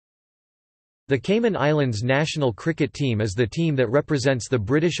The Cayman Islands national cricket team is the team that represents the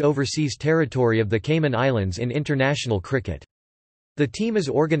British Overseas Territory of the Cayman Islands in international cricket. The team is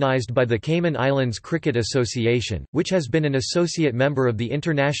organised by the Cayman Islands Cricket Association, which has been an associate member of the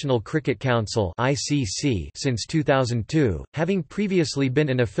International Cricket Council (ICC) since 2002, having previously been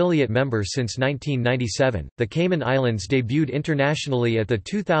an affiliate member since 1997. The Cayman Islands debuted internationally at the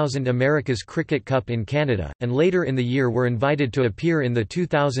 2000 Americas Cricket Cup in Canada, and later in the year were invited to appear in the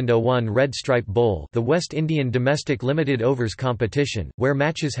 2001 Red Stripe Bowl, the West Indian domestic limited overs competition, where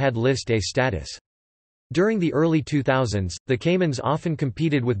matches had List A status. During the early 2000s, the Caymans often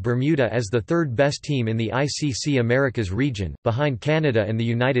competed with Bermuda as the third best team in the ICC Americas region, behind Canada and the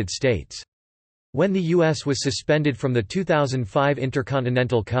United States. When the U.S. was suspended from the 2005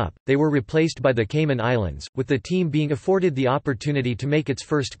 Intercontinental Cup, they were replaced by the Cayman Islands, with the team being afforded the opportunity to make its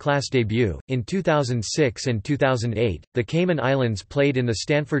first-class debut. In 2006 and 2008, the Cayman Islands played in the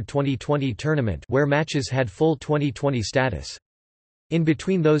Stanford 2020 tournament, where matches had full 2020 status. In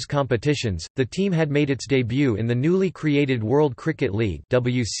between those competitions, the team had made its debut in the newly created World Cricket League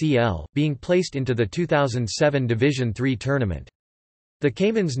 (WCL), being placed into the 2007 Division III tournament. The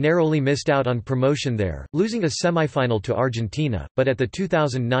Caymans narrowly missed out on promotion there, losing a semi-final to Argentina, but at the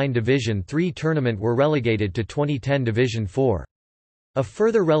 2009 Division III tournament were relegated to 2010 Division IV. A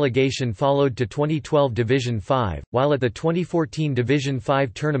further relegation followed to 2012 Division V, while at the 2014 Division V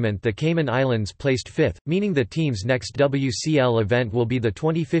tournament the Cayman Islands placed fifth, meaning the team's next WCL event will be the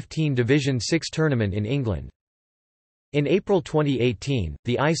 2015 Division VI tournament in England. In April 2018,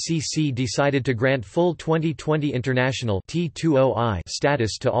 the ICC decided to grant full 2020 international T20I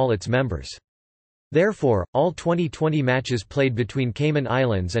status to all its members. Therefore, all 2020 matches played between Cayman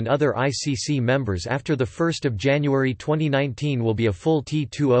Islands and other ICC members after 1 January 2019 will be a full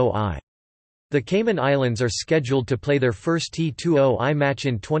T20I. The Cayman Islands are scheduled to play their first T20I match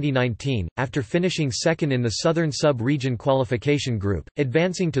in 2019, after finishing second in the Southern Sub-Region Qualification Group,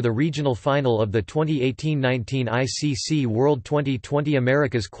 advancing to the regional final of the 2018-19 ICC World 2020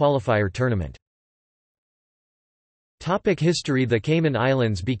 Americas Qualifier Tournament. History. The Cayman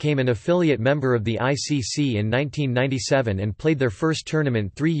Islands became an affiliate member of the ICC in 1997 and played their first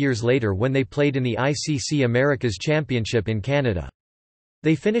tournament 3 years later when they played in the ICC Americas Championship in Canada.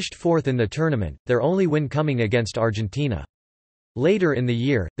 They finished fourth in the tournament, their only win coming against Argentina. Later in the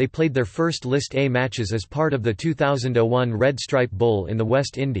year, they played their first List A matches as part of the 2001 Red Stripe Bowl in the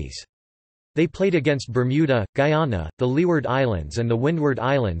West Indies. They played against Bermuda, Guyana, the Leeward Islands and the Windward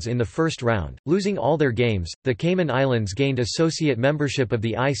Islands in the first round, losing all their games. The Cayman Islands gained associate membership of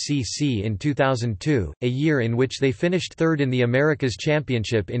the ICC in 2002, a year in which they finished third in the Americas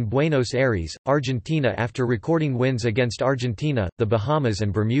Championship in Buenos Aires, Argentina after recording wins against Argentina, the Bahamas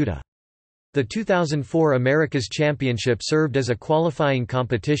and Bermuda. The 2004 Americas Championship served as a qualifying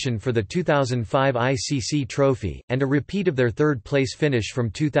competition for the 2005 ICC Trophy, and a repeat of their third-place finish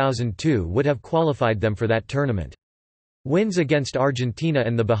from 2002 would have qualified them for that tournament. Wins against Argentina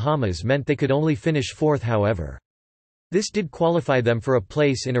and the Bahamas meant they could only finish fourth however. This did qualify them for a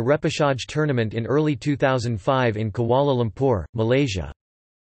place in a repechage tournament in early 2005 in Kuala Lumpur, Malaysia.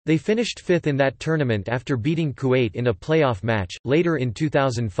 They finished fifth in that tournament after beating Kuwait in a playoff match. Later in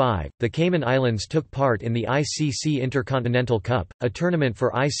 2005, the Cayman Islands took part in the ICC Intercontinental Cup, a tournament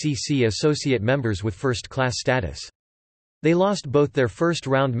for ICC associate members with first-class status. They lost both their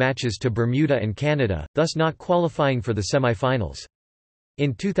first-round matches to Bermuda and Canada, thus not qualifying for the semi-finals.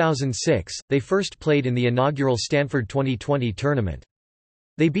 In 2006, they first played in the inaugural Stanford 2020 tournament.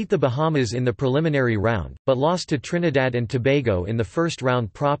 They beat the Bahamas in the preliminary round, but lost to Trinidad and Tobago in the first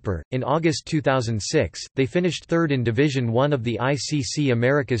round proper. In August 2006, they finished third in Division I of the ICC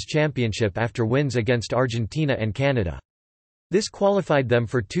Americas Championship after wins against Argentina and Canada. This qualified them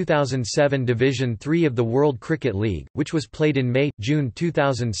for 2007 Division III of the World Cricket League, which was played in May-June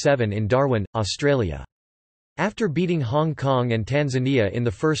 2007 in Darwin, Australia. After beating Hong Kong and Tanzania in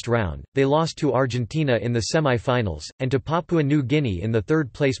the first round, they lost to Argentina in the semi-finals, and to Papua New Guinea in the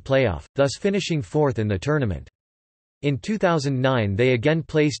third-place playoff, thus finishing fourth in the tournament. In 2009 they again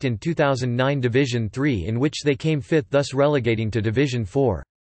placed in 2009 Division III in which they came fifth, thus relegating to Division IV.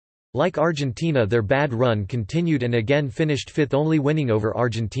 Like Argentina, their bad run continued and again finished fifth, only winning over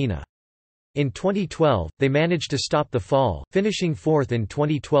Argentina. In 2012, they managed to stop the fall, finishing fourth in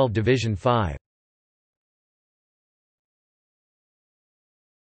 2012 Division V.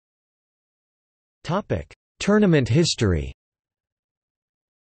 Tournament history.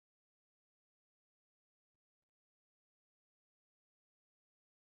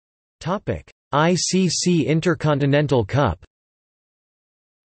 ICC Intercontinental Cup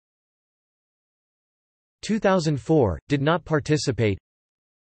 2004, did not participate.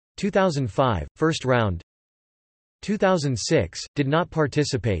 2005, first round. 2006, did not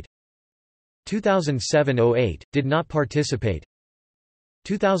participate. 2007-08, did not participate.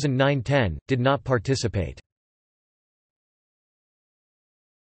 2009-10, did not participate.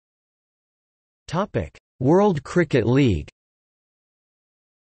 World Cricket League.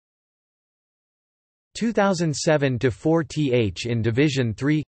 2007-4 in Division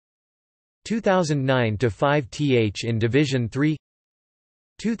 3, 2009-5 in Division 3,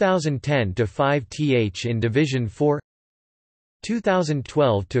 2010-5 in Division 4,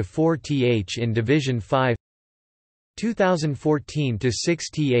 2012-4 in Division 5,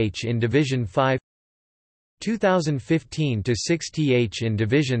 2014-6 in Division 5, 2015-6 in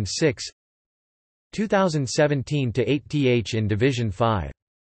Division 6, 2017-8 in Division 5.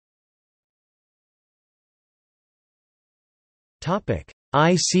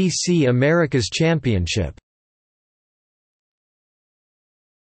 ICC Americas Championship.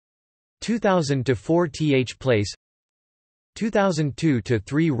 2000-4 place,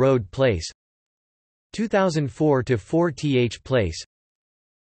 2002-3 road place, 2004-4 place,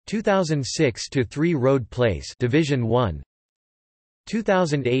 2006-3 road place, Division 1,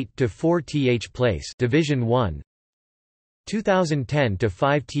 2008-4 place, Division 1,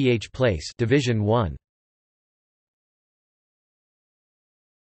 2010-5 place, Division 1.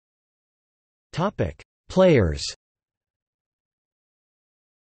 Topic: Players.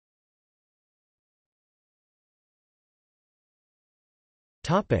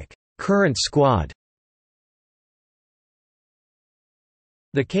 Topic: Current squad.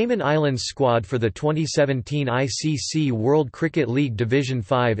 The Cayman Islands squad for the 2017 ICC World Cricket League Division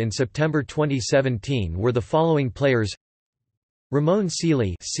 5 in September 2017 were the following players: Ramon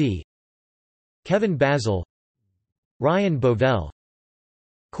Sealy, C. Kevin Basil, Ryan Bovell,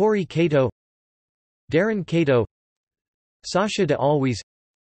 Corey Cato, Darren Cato, Sasha de Always,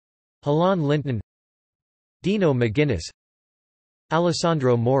 Halan Linton, Dino McGuinness,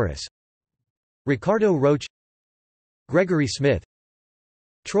 Alessandro Morris, Ricardo Roach, Gregory Smith,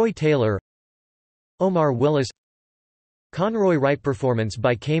 Troy Taylor, Omar Willis, Conroy Wright. Performance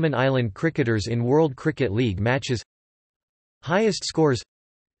by Cayman Island cricketers in World Cricket League matches. Highest scores: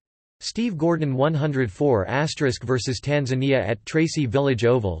 Steve Gordon 104 vs Tanzania at Tracy Village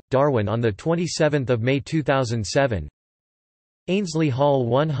Oval, Darwin on 27 May 2007. Ainsley Hall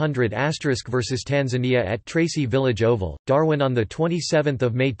 100 vs Tanzania at Tracy Village Oval, Darwin on 27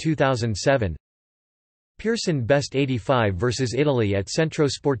 May 2007. Pearson Best 85 vs Italy at Centro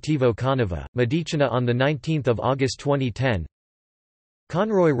Sportivo Canova, Medicina on 19 August 2010.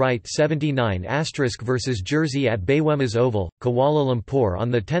 Conroy Wright 79 vs Jersey at Baywemas Oval, Kuala Lumpur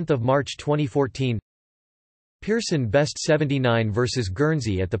on 10 March 2014. Pearson Best 79 vs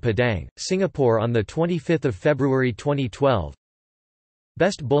Guernsey at the Padang, Singapore on 25 February 2012.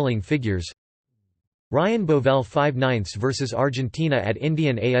 Best bowling figures: Ryan Bovell 5/9 vs Argentina at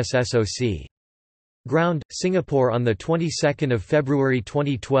Indian ASSOC Ground, Singapore on the 22nd of February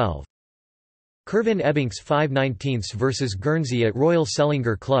 2012. Kervin Ebbinks 5/19 vs Guernsey at Royal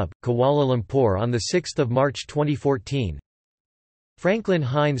Selangor Club, Kuala Lumpur on the 6th of March 2014. Franklin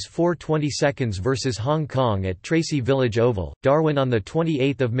Hines 4/22 vs Hong Kong at Tracy Village Oval, Darwin on the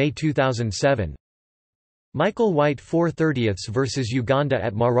 28th of May 2007. Michael White 4/30 vs Uganda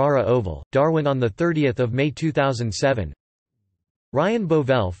at Marara Oval, Darwin on the 30th of May 2007. Ryan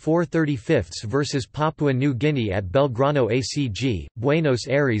Bovell 4/35 vs Papua New Guinea at Belgrano ACG, Buenos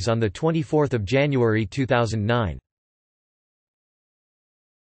Aires on 24 January 2009.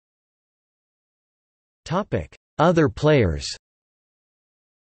 Other players.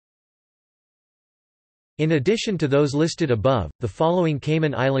 In addition to those listed above, the following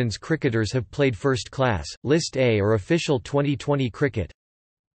Cayman Islands cricketers have played first class, List A or official 2020 cricket: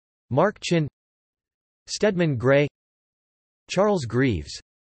 Mark Chin, Stedman Gray, Charles Greaves,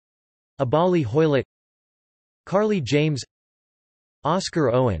 Abali Hoylett, Carly James,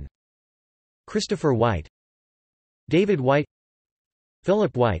 Oscar Owen, Christopher White, David White,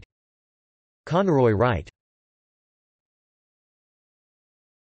 Philip White, Conroy Wright.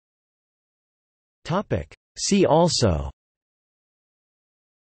 See also: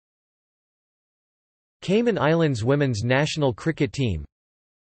 Cayman Islands women's national cricket team,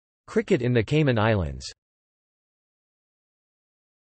 Cricket in the Cayman Islands.